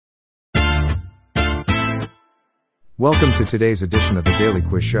Welcome to today's edition of the Daily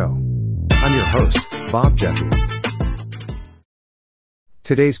Quiz Show. I'm your host, Bob Jeffy.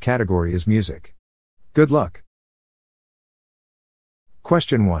 Today's category is music. Good luck.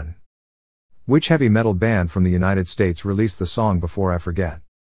 Question 1. Which heavy metal band from the United States released the song Before I Forget?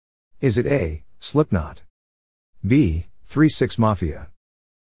 Is it A, Slipknot, B, 3 6 Mafia,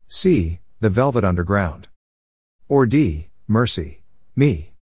 C, The Velvet Underground, or D, Mercy Me?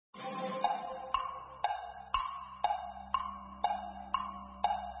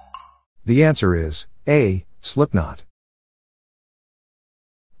 The answer is A, Slipknot.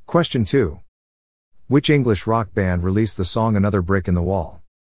 Question 2. Which English rock band released the song Another Brick in the Wall?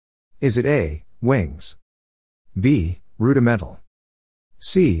 Is it A, Wings, B, Rudimental,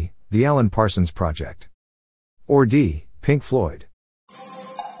 C, The Alan Parsons Project, or D, Pink Floyd?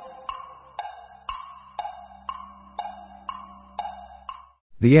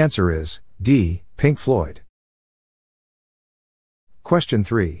 The answer is D, Pink Floyd. Question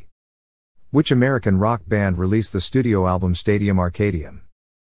 3. Which American rock band released the studio album Stadium Arcadium?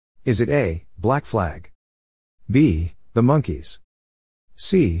 Is it A, Black Flag, B, The Monkees,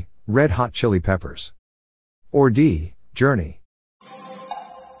 C, Red Hot Chili Peppers, or D, Journey?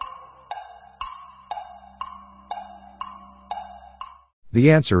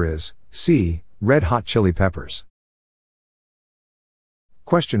 The answer is C, Red Hot Chili Peppers.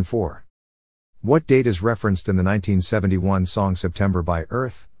 Question 4. What date is referenced in the 1971 song September by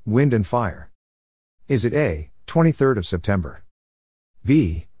Earth, Wind and Fire? Is it A, 23rd of September,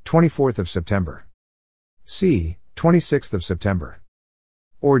 B, 24th of September, C, 26th of September,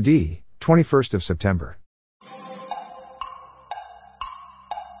 or D, 21st of September?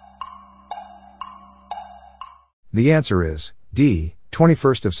 The answer is D,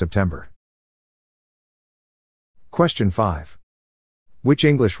 21st of September. Question 5. Which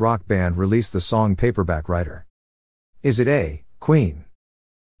English rock band released the song Paperback Writer? Is it A, Queen,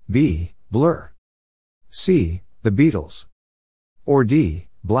 B, Blur, C, The Beatles, or D,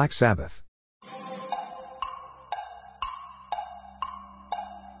 Black Sabbath?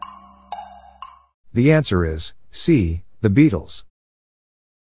 The answer is C, The Beatles.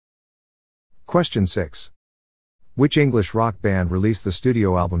 Question 6. Which English rock band released the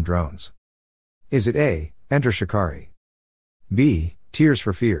studio album Drones? Is it A, Enter Shikari, B, Tears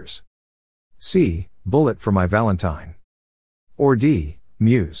for Fears, C, Bullet for My Valentine, or D,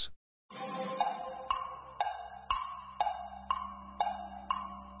 Muse?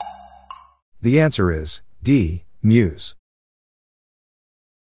 The answer is D, Muse.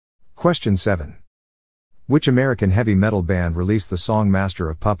 Question 7. Which American heavy metal band released the song Master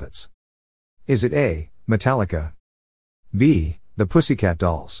of Puppets? Is it A, Metallica, B, The Pussycat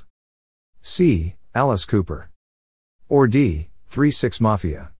Dolls, C, Alice Cooper, or D, 3 6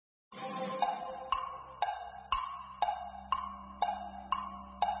 Mafia?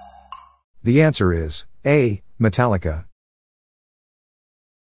 The answer is A, Metallica.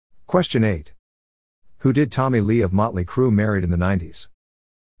 Question 8. Who did Tommy Lee of Motley Crue married in the 90s?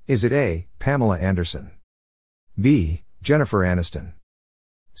 Is it A, Pamela Anderson, B, Jennifer Aniston,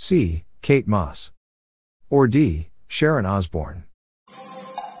 C, Kate Moss, or D, Sharon Osbourne?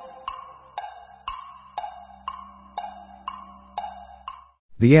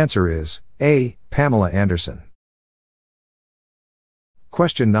 The answer is A, Pamela Anderson.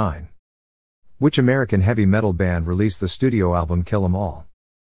 Question 9. Which American heavy metal band released the studio album Kill 'Em All?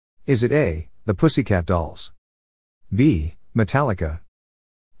 Is it A, The Pussycat Dolls, B, Metallica,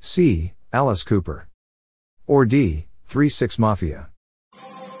 C, Alice Cooper, or D, 3 6 Mafia?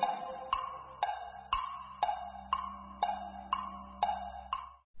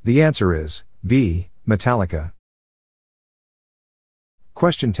 The answer is B, Metallica.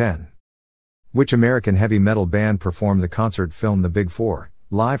 Question 10. Which American heavy metal band performed the concert film The Big Four,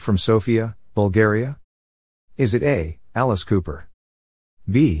 live from Sofia, Bulgaria? Is it A, Alice Cooper,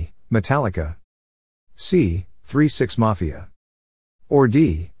 B, Metallica, C, 3 6 Mafia, or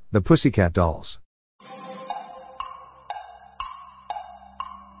D, The Pussycat Dolls?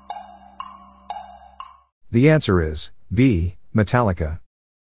 The answer is B, Metallica.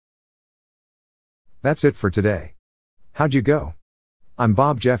 That's it for today. How'd you go? I'm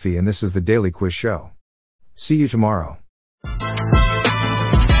Bob Jeffy and this is the Daily Quiz Show. See you tomorrow.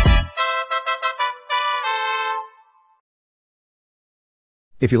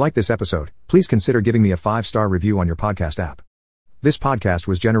 If you like this episode, please consider giving me a 5-star review on your podcast app. This podcast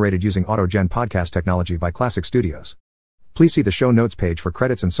was generated using AutoGen podcast technology by Classic Studios. Please see the show notes page for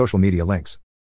credits and social media links.